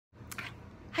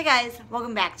Hi guys,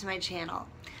 welcome back to my channel.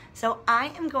 So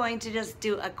I am going to just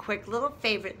do a quick little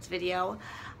favorites video.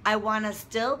 I want to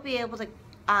still be able to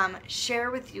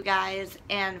share with you guys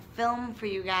and film for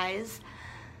you guys.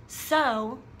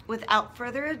 So without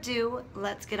further ado,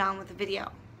 let's get on with the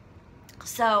video.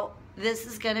 So this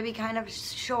is going to be kind of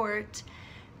short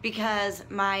because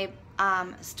my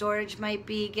storage might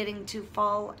be getting too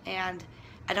full and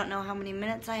I don't know how many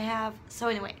minutes I have. So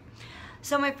anyway.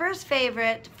 So my first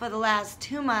favorite for the last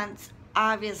 2 months,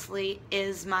 obviously,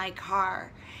 is my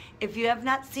car. If you have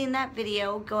not seen that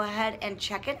video, go ahead and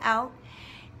check it out.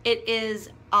 It is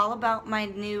all about my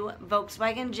new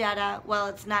Volkswagen Jetta. Well,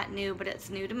 it's not new, but it's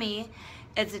new to me.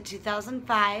 It's a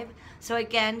 2005. So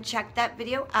again, check that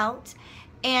video out.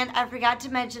 And I forgot to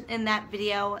mention in that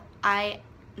video, I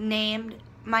named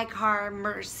my car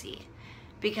Mercy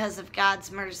because of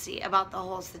God's mercy about the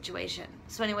whole situation.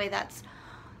 So anyway, that's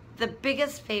the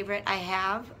biggest favorite I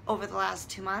have over the last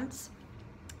 2 months.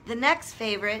 The next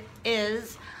favorite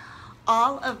is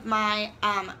all of my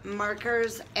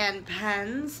markers and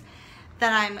pens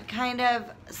that I'm kind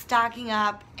of stocking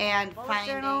up and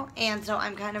finding, and so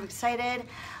I'm kind of excited.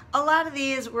 A lot of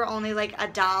these were only like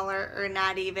 $1 or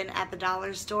not even at the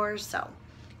dollar store, so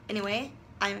anyway,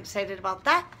 I'm excited about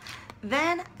that.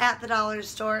 Then at the dollar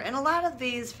store, and a lot of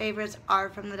these favorites are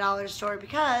from the dollar store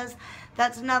because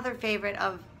that's another favorite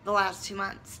of the last 2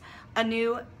 months. A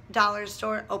new dollar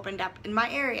store opened up in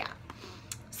my area.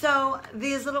 So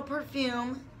these little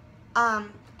perfume,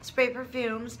 spray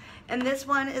perfumes, and this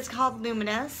one is called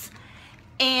Luminous,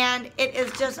 and it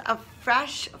is just a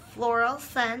fresh floral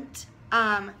scent,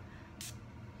 and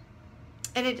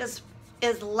it just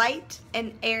is light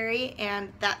and airy,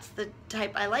 and that's the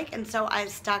type I like, and so I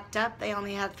stocked up. They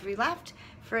only had 3 left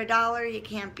for $1. You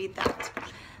can't beat that.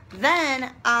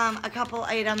 Then a couple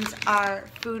items are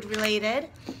food related,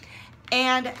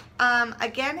 and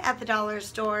again at the dollar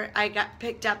store I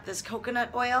picked up this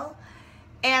coconut oil,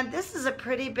 and this is a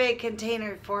pretty big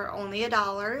container for only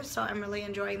 $1, so I'm really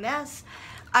enjoying this.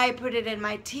 I put it in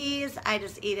my teas, I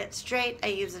just eat it straight, I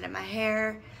use it in my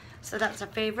hair, so that's a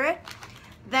favorite.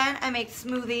 Then I make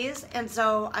smoothies, and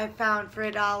so I found for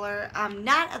 $1,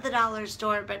 not at the dollar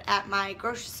store but at my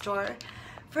grocery store,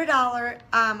 for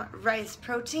 $1, rice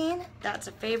protein. That's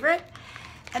a favorite.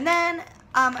 And then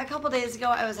a couple days ago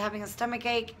I was having a stomach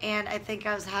ache, and I think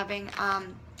I was having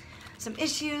some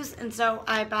issues, and so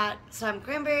I bought some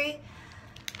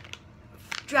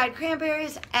dried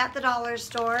cranberries at the dollar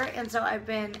store, and so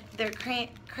they're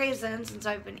craisins, and so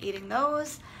I've been eating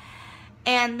those.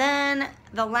 And then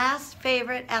the last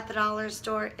favorite at the dollar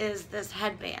store is this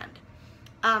headband.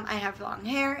 I have long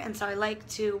hair, and so I like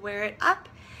to wear it up.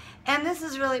 And this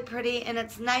is really pretty, and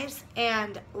it's nice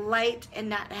and light and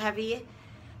not heavy.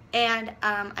 And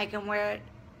I can wear it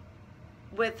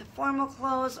with formal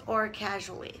clothes or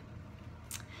casually.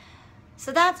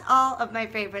 So that's all of my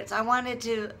favorites. I wanted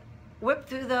to whip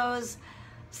through those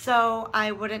so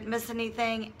I wouldn't miss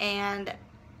anything,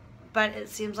 but it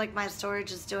seems like my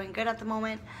storage is doing good at the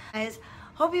moment. Guys,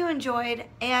 hope you enjoyed,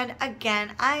 and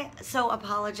again, I so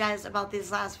apologize about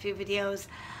these last few videos.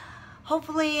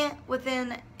 Hopefully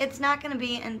it's not going to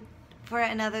be for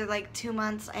another like 2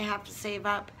 months. I have to save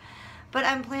up, but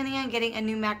I'm planning on getting a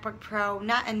new MacBook Pro,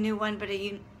 not a new one, but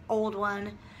a old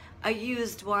one, a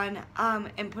used one,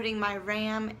 and putting my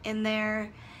RAM in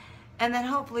there, and then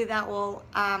hopefully that will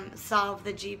solve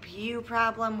the GPU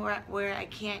problem where I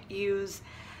can't use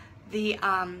the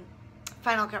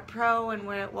Final Cut Pro and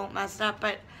where it won't mess up.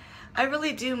 But I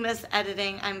really do miss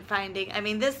editing, I'm finding. I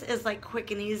mean, this is like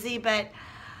quick and easy, but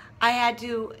I had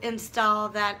to install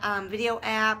that video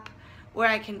app where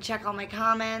I can check all my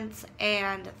comments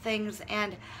and things,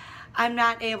 and I'm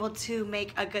not able to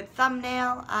make a good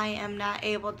thumbnail. I am not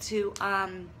able to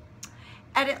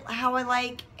edit how I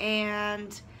like,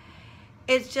 and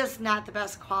it's just not the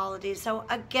best quality. So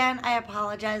again, I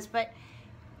apologize, but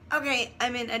okay,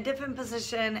 I'm in a different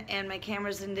position and my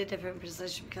camera's in a different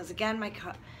position because again,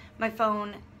 my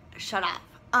phone shut off.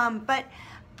 But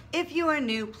if you are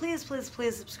new, please, please,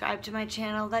 please subscribe to my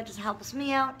channel. That just helps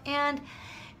me out, and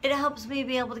it helps me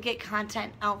be able to get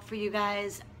content out for you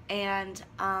guys. And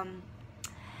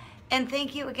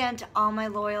thank you again to all my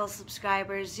loyal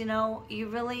subscribers. You know, you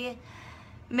really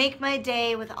make my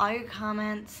day with all your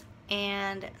comments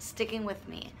and sticking with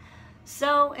me.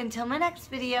 So until my next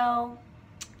video,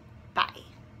 bye.